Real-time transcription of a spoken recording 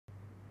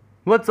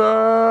What's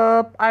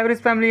up,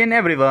 Ivris family and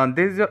everyone?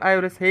 This is your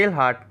Ivris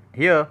Hailheart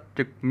here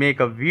to make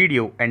a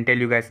video and tell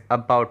you guys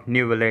about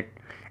Neuvillete.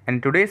 And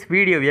in today's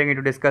video, we are going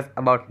to discuss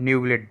about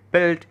Neuvillete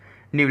build,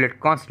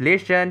 Neuvillete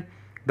constellation,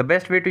 the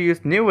best way to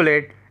use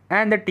Neuvillete,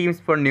 and the teams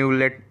for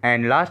Neuvillete,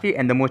 and lastly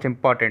and the most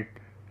important,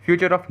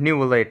 future of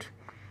Neuvillete.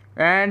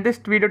 And this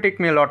video took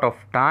me a lot of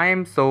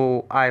time,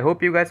 so I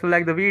hope you guys will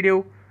like the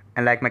video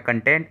and like my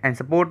content and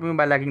support me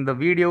by liking the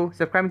video,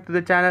 subscribing to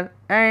the channel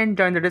and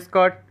join the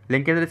Discord,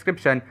 link in the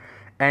description.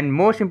 And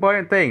most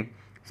important thing,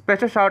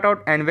 special shout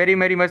out and very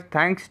much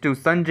thanks to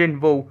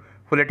Sanjin Vo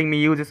for letting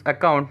me use his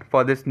account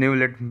for this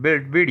new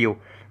build video.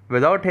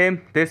 Without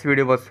him, this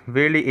video was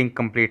really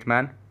incomplete,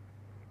 man.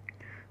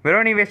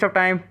 Without any waste of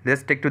time, let's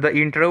stick to the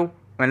intro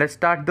and let's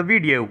start the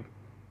video.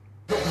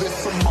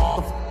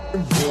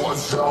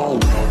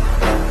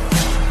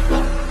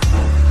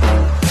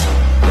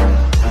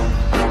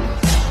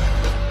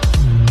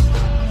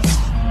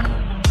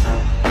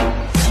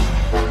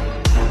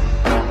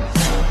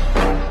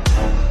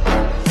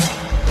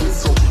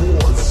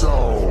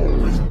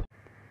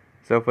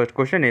 So first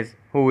question is,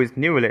 who is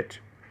Neuvillete?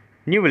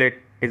 Neuvillete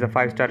is a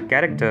 5-star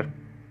character,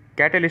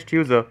 catalyst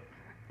user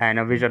and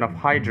a vision of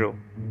Hydro,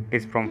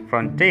 is from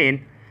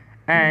Fontaine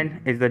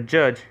and is the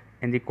judge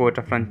in the court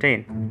of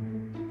Fontaine.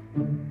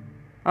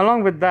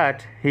 Along with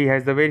that, he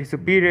has a very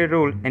superior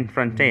role in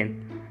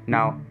Fontaine.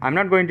 Now, I'm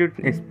not going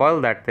to spoil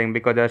that thing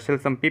because there are still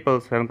some people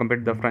who haven't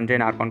completed the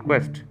Fontaine Archon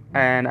quest,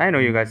 and I know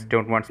you guys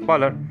don't want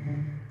spoiler,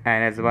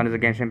 and as one is a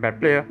Genshin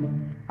Impact player,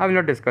 I will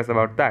not discuss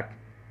about that.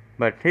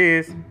 But he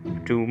is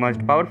too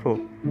much powerful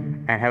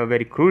and have a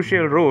very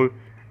crucial role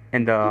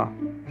in the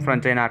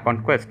Fontaine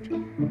Archon quest.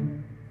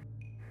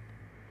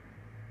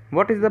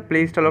 What is the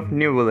playstyle of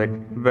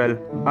Neuvillete? Well,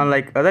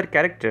 unlike other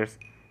characters,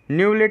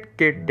 Neuvillete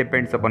kit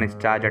depends upon his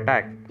charge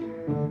attack.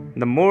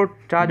 The more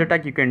charge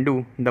attack you can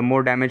do, the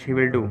more damage he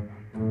will do.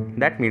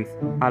 That means,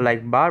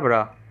 unlike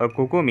Barbara or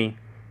Kokomi,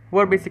 who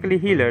are basically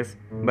healers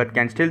but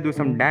can still do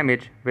some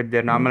damage with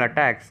their normal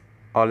attacks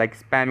or like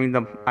spamming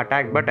the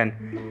attack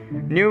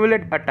button,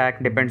 Neuvillete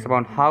attack depends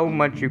upon how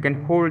much you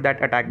can hold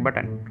that attack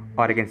button,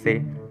 or I can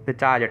say the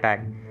charge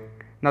attack.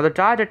 Now the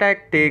charge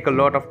attack take a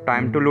lot of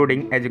time to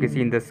loading, as you can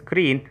see in the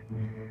screen,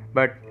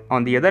 but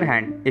on the other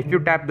hand, if you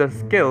tap the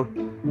skill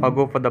or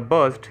go for the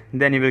burst,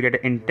 then you will get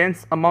an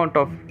intense amount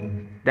of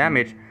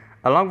damage.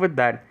 Along with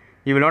that,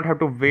 you will not have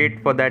to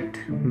wait for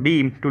that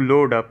beam to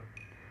load up.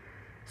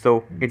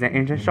 So it's an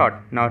instant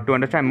shot. Now to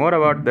understand more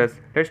about this,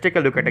 let's take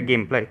a look at a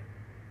gameplay.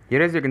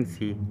 Here as you can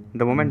see,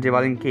 the moment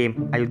Javelin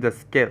came, I used the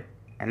skill,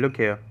 and look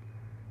here,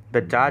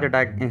 the charge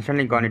attack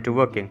instantly gone into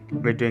working,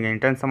 with doing an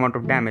intense amount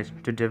of damage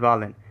to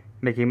Javelin,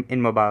 making him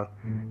immobile.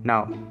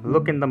 Now,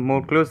 look in the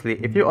more closely,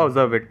 if you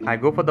observe it, I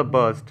go for the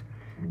burst,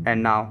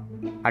 and now,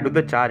 I do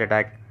the charge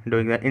attack,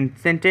 doing the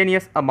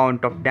instantaneous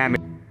amount of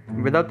damage,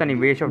 without any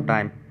waste of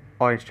time,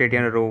 or straight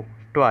in a row,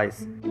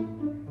 twice.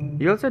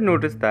 You also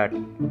notice that,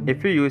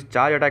 if you use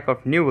charge attack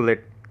of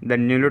Neuvillete,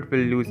 then Neuvillete will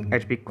lose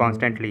HP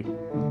constantly.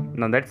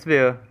 Now that's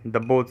where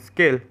the both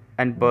skill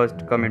and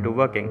burst come into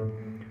working.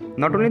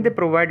 Not only they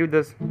provide you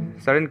this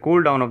sudden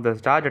cooldown of the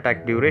charge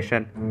attack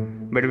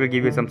duration, but it will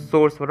give you some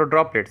source photo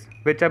droplets,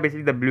 which are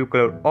basically the blue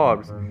color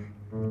orbs.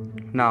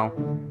 Now,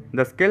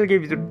 the skill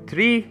gives you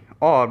 3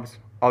 orbs,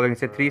 or we can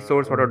say 3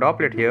 source photo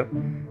droplet here,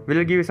 which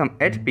will give you some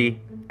HP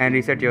and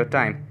reset your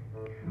time.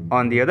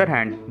 On the other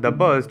hand, the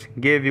burst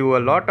gave you a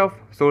lot of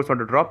source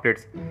photo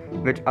droplets,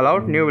 which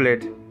allowed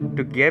Neuvillete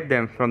to get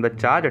them from the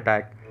charge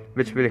attack,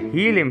 which will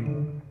heal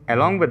him.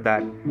 Along with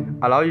that,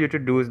 allow you to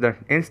do the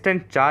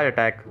instant charge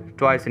attack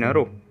twice in a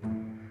row.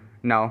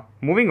 Now,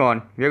 moving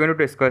on, we are going to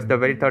discuss the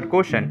very third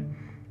question,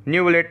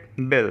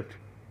 Neuvillete build.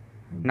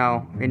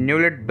 Now, in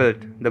Neuvillete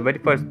build, the very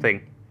first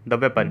thing, the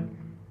weapon.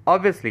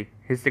 Obviously,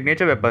 his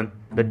signature weapon,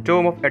 the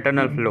Tome of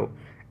Eternal Flow,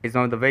 is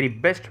one of the very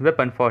best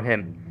weapon for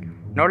him.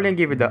 Not only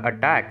give you the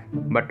attack,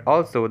 but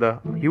also the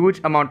huge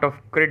amount of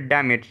crit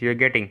damage you are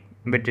getting,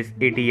 which is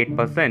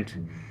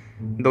 88%.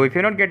 Though if you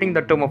are not getting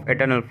the Tome of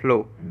Eternal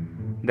Flow,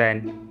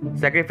 then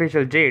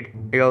Sacrificial Jade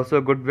is also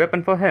a good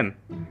weapon for him,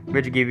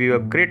 which give you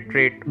a crit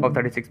rate of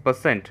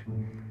 36%.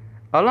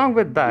 Along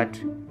with that,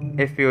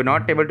 if you are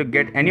not able to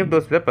get any of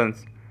those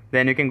weapons,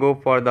 then you can go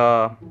for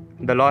the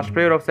Lost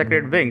Prayer of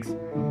Sacred Wings,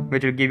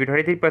 which will give you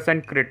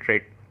 33% crit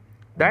rate.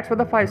 That's for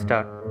the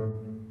 5-star.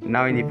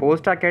 Now in the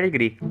 4-star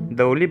category,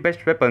 the only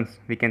best weapons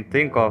we can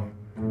think of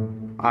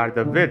are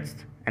the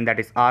Wits, and that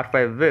is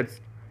R5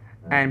 Wits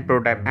and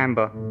Prototype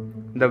Amber.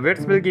 The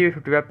Wits will give you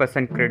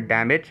 55% crit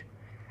damage,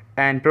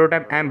 and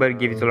Prototype Amber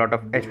gives you a lot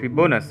of HP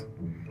bonus.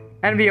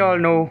 And we all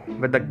know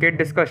with the kit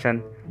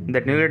discussion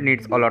that Neuvillete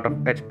needs a lot of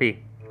HP.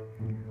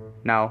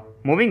 Now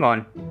moving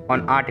on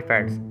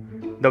artifacts.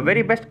 The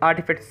very best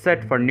artifact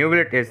set for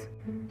Neuvillete is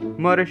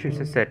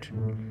Mauritius set,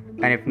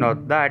 and if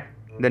not that,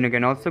 then you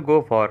can also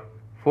go for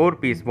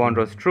 4-piece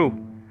Wanderer's Troop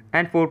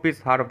and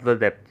 4-piece Heart of the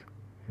Depth.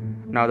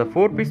 Now the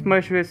 4-piece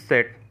Mauritius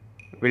set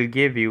will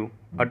give you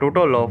a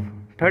total of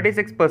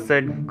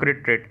 36%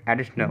 crit rate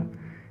additional,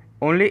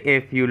 only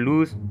if you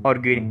lose or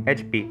gain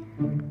HP,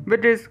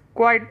 which is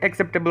quite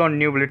acceptable on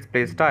Neuvillette's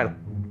playstyle.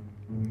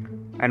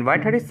 And why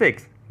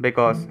 36?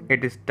 Because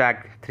it is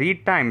stacked 3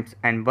 times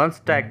and one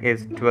stack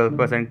is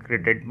 12%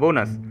 crit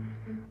bonus,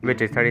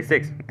 which is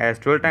 36, as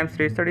 12 times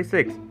 3 is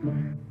 36.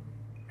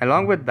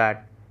 Along with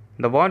that,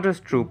 the Wanderer's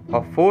Troop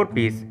of 4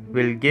 piece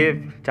will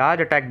give charge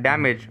attack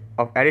damage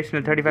of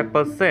additional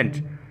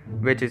 35%,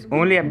 which is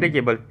only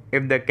applicable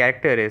if the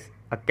character is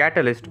a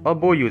catalyst or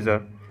bow user,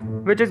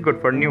 which is good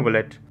for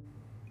Neuvillette.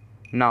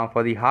 Now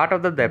for the Heart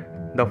of the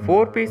Depth, the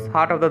 4 piece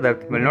Heart of the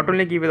Depth will not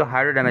only give you the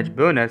higher damage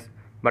bonus,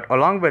 but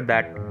along with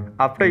that,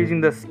 after using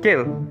the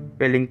skill,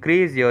 will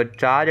increase your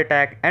charge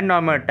attack and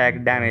normal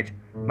attack damage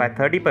by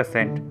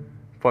 30%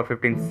 for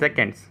 15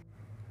 seconds.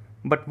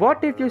 But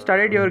what if you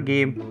started your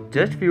game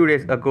just few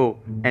days ago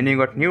and you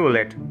got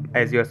Neuvillette,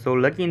 as you are so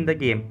lucky in the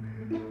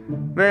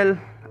game? Well,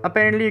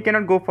 apparently you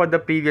cannot go for the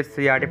previous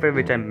 3 artifacts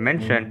which I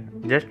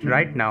mentioned just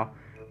right now,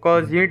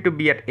 cause you need to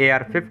be at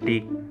AR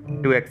 50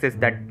 to access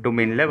that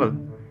domain level,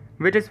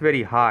 which is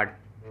very hard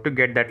to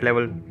get that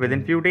level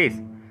within few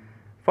days.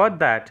 For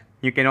that,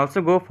 you can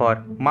also go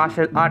for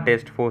Martial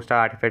Artist 4-star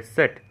artifact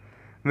set,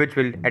 which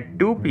will at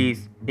 2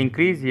 piece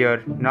increase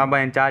your normal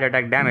and charge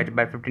attack damage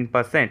by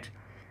 15%,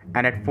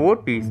 and at 4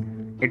 piece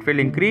it will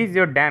increase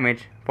your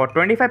damage for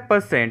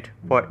 25%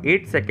 for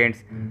 8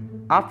 seconds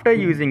after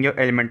using your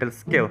elemental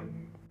skill.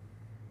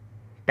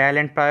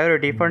 Talent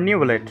priority for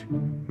Neuvillette.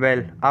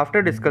 Well,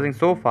 after discussing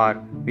so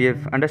far, we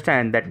have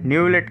understand that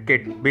Neuvillette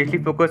kit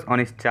basically focus on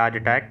his charge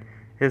attack,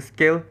 his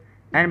skill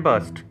and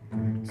burst.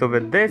 So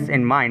with this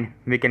in mind,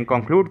 we can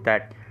conclude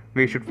that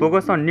we should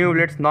focus on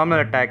Neuvillette's normal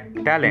attack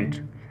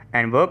talent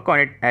and work on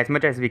it as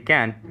much as we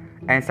can,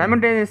 and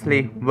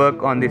simultaneously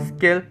work on the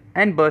skill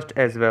and burst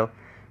as well.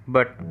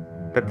 But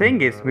the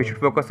thing is, we should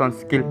focus on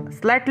skill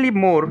slightly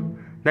more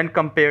than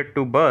compared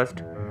to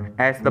burst,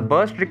 as the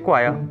burst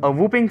require a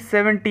whooping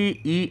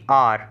 70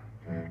 ER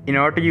in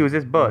order to use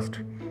his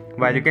burst,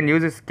 while you can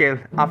use his skill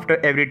after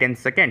every 10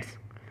 seconds.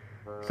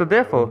 So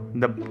therefore,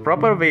 the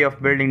proper way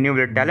of building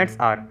Neuvillette talents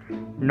are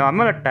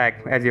normal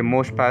attack as your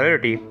most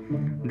priority,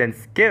 then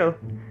skill,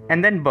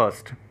 and then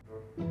burst.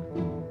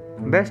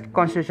 Best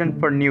constellation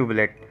for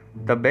Neuvillette.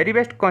 The very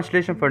best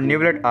constellation for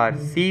Neuvillette are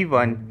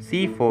C1,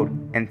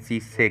 C4 and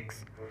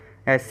C6,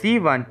 as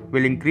C1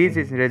 will increase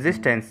his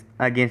resistance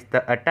against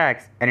the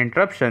attacks and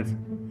interruptions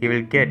he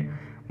will get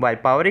while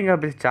powering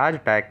up his charge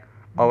attack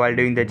or while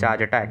doing the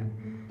charge attack.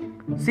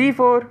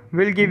 C4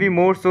 will give you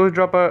more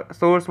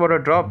source water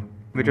drop,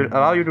 which will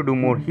allow you to do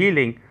more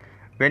healing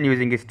when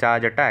using his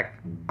charge attack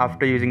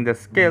after using the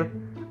skill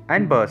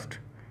and burst.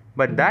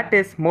 But that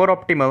is more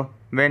optimal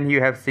when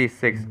you have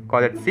C6,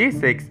 cause at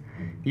C6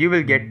 you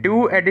will get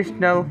 2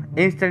 additional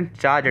instant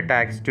charge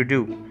attacks to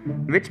do,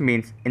 which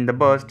means in the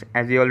burst,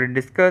 as we already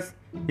discussed,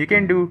 you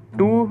can do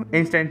 2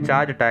 instant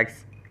charge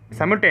attacks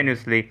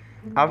simultaneously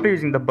after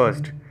using the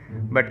burst.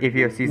 But if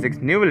you have C6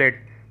 Neuvillette,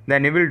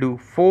 then you will do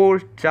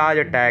 4 charge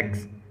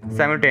attacks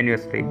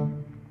simultaneously,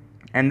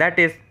 and that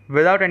is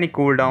without any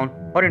cooldown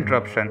or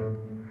interruption.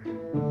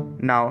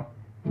 Now,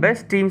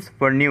 best teams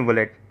for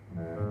Neuvillette.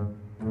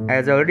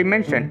 As I already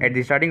mentioned at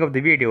the starting of the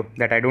video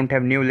that I don't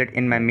have Neuvillette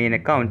in my main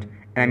account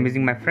and I'm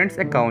using my friend's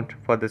account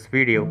for this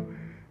video.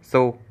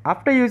 So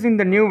after using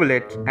the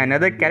Neuvillette and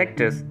other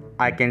characters,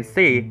 I can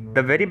say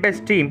the very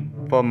best team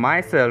for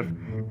myself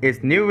is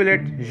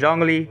Neuvillette,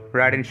 Zhongli,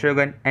 Raiden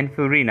Shogun and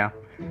Furina.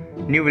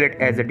 Neuvillette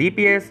as the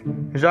DPS,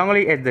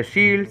 Zhongli as the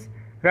shields,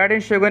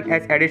 Raiden Shogun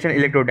as additional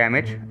electro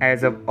damage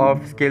as a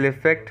off skill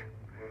effect,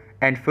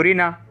 and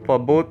Furina for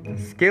both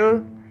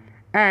skill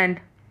and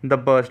the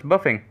burst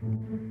buffing.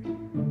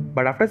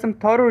 But after some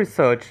thorough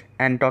research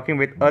and talking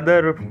with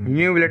other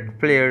Neuvillette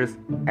players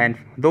and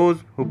those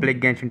who play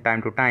Genshin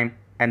time to time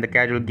and the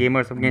casual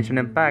gamers of Genshin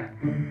Impact,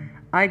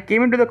 I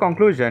came into the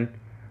conclusion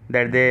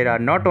that there are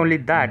not only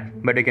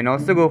that, but you can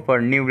also go for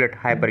Neuvillette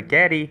Hyper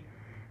Carry,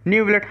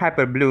 Neuvillette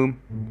Hyper Bloom,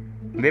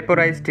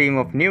 Vaporized team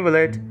of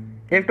Neuvillette,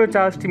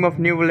 Electrocharge team of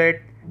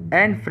Neuvillette,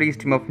 and Freeze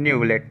team of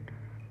Neuvillette.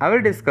 I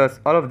will discuss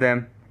all of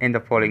them in the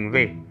following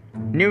way.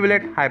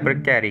 Neuvillette Hyper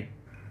Carry.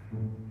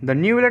 The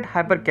Neuvillette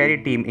Hyper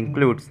Carry team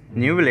includes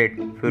Neuvillette,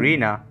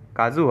 Furina,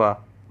 Kazuha,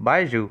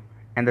 Baiju,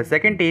 and the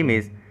second team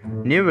is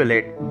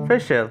Neuvillette,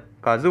 Fischl,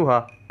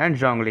 Kazuha, and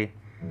Zhongli.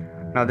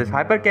 Now this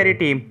Hyper Carry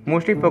team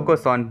mostly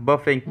focus on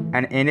buffing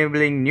and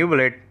enabling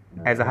Neuvillette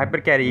as a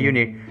Hyper Carry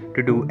unit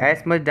to do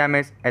as much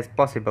damage as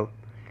possible.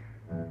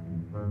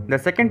 The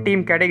second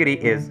team category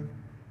is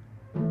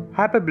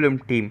Hyper Bloom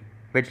team,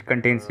 which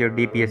contains your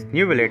DPS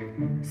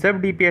Neuvillette,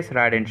 Sub DPS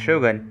Raiden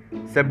Shogun,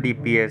 Sub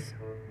DPS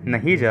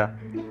Nahija,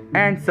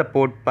 and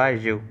support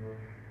Baiju.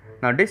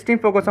 Now this team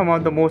focuses on one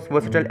of the most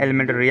versatile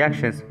elemental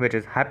reactions, which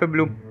is Hyper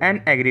Bloom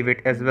and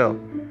Aggravate as well.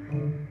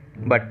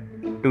 But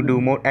to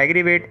do more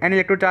Aggravate and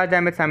Electrocharge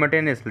damage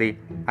simultaneously,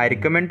 I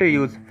recommend to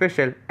use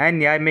Fischl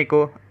and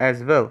Yaimiko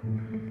as well.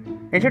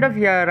 Instead of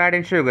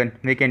Raiden Shogun,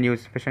 we can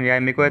use Fischl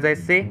and Yaimiko as I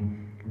say,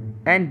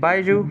 and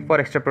Baiju for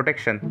extra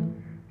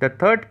protection. The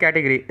third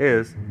category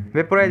is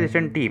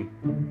Vaporization team.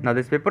 Now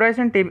this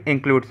Vaporization team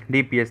includes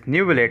DPS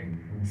Neuvillette,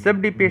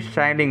 sub DPS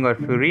Shangling or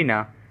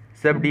Furina,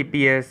 sub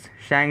DPS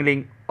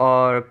Shangling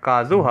or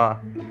Kazuha,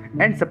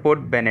 and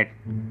support Bennett.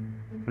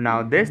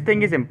 Now this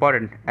thing is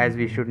important as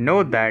we should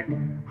know that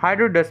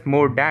Hydro does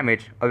more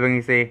damage, or when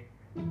we say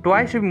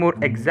twice more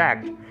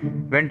exact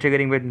when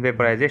triggering with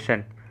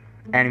vaporization,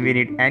 and we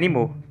need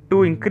Anemo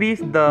to increase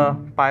the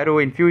pyro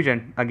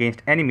infusion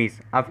against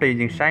enemies after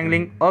using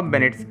Shangling or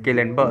Bennett's kill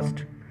and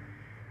burst.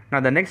 Now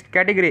the next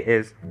category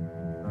is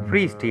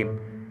Freeze Team.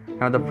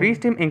 Now the Freeze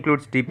Team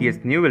includes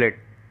DPS Neuvillete,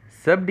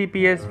 sub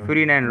DPS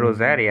Furina and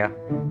Rosaria,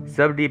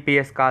 sub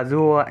DPS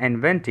Kazuha and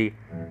Venti,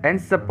 and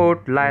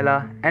support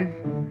Lila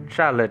and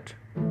Charlotte.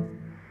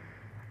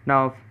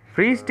 Now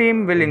Freeze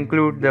Team will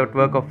include the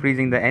work of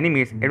freezing the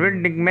enemies. It will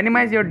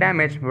minimize your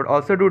damage but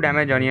also do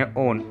damage on your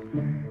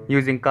own.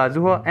 Using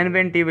Kazuha and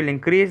Venti will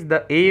increase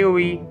the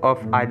AoE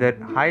of either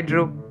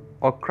Hydro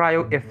or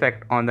Cryo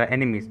effect on the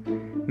enemies,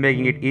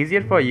 making it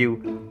easier for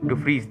you to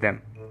freeze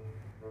them.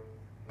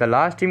 The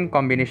last team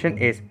combination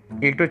is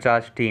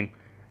Electrocharge Team.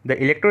 The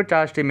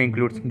Electrocharge Team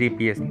includes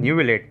DPS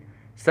Neuvillete,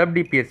 sub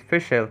DPS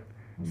Fischl,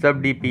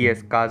 sub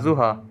DPS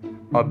Kazuha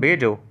or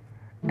Beidou,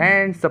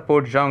 and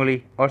support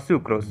Zhongli or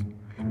Sucrose.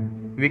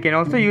 We can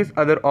also use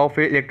other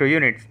off-field electro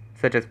units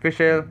such as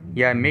Fischl,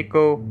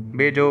 Yamiko,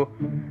 Beidou,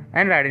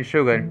 and Raiden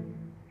Sugar,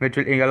 which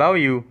will allow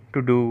you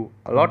to do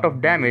a lot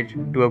of damage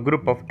to a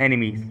group of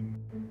enemies.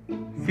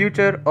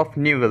 Future of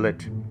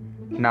Neuvillete.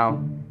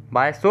 Now,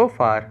 by so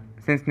far,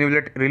 since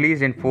Neuvillete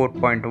released in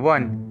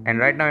 4.1 and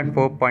right now in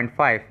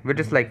 4.5, which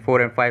is like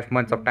 4 and 5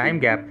 months of time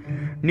gap,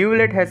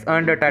 Neuvillete has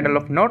earned the title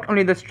of not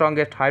only the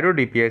strongest Hydro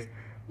DPS,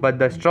 but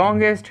the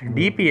strongest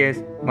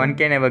DPS one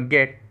can ever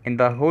get in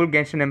the whole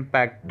Genshin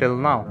Impact till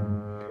now.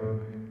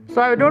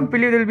 So I don't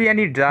believe there will be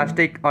any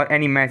drastic or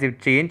any massive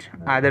change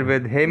either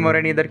with him or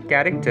any other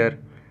character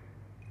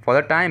for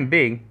the time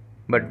being,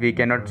 but we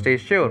cannot stay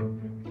sure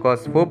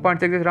because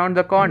 4.6 is around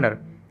the corner,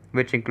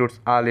 which includes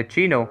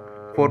Arlecchino,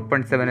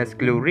 4.7 is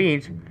Clue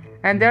Range,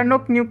 and there are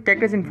no new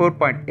characters in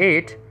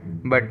 4.8,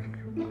 but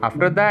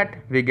after that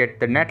we get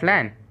the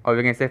Natlan, or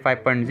we can say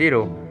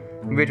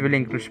 5.0, which will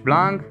include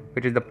Blanc,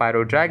 which is the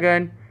Pyro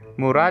Dragon,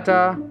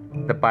 Murata,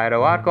 the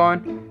Pyro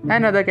Archon,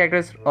 and other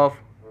characters of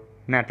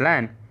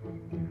Natlan.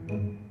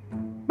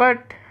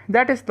 But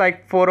that is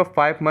like 4 or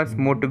 5 months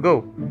more to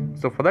go.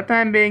 So for the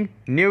time being,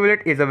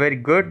 Neuvillete is a very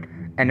good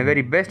and a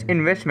very best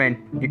investment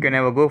you can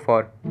ever go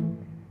for.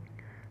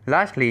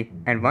 Lastly,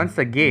 and once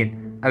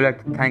again, I would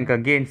like to thank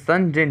again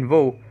Sun Jin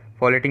Wo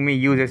for letting me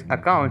use his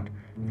account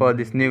for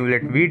this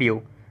Neuvillete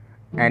video.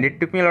 And it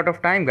took me a lot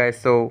of time, guys,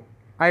 so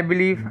I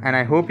believe and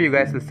I hope you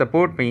guys will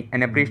support me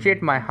and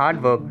appreciate my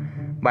hard work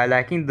by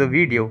liking the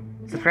video,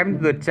 subscribing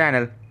to the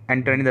channel,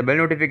 and turning the bell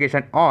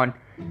notification on,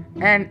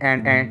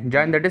 and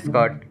join the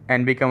Discord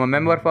and become a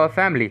member of our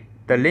family.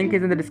 The link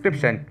is in the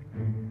description.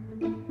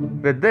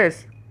 With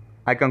this,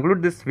 I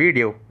conclude this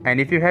video, and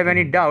if you have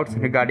any doubts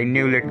regarding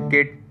Neuvillete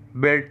kit,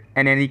 build,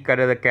 and any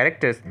other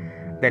characters,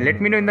 then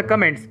let me know in the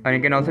comments, and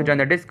you can also join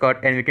the Discord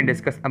and we can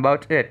discuss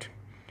about it.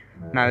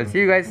 Now I'll see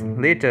you guys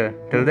later.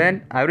 Till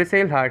then,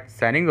 Ivris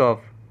signing off.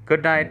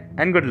 Good night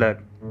and good luck.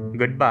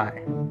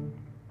 Goodbye.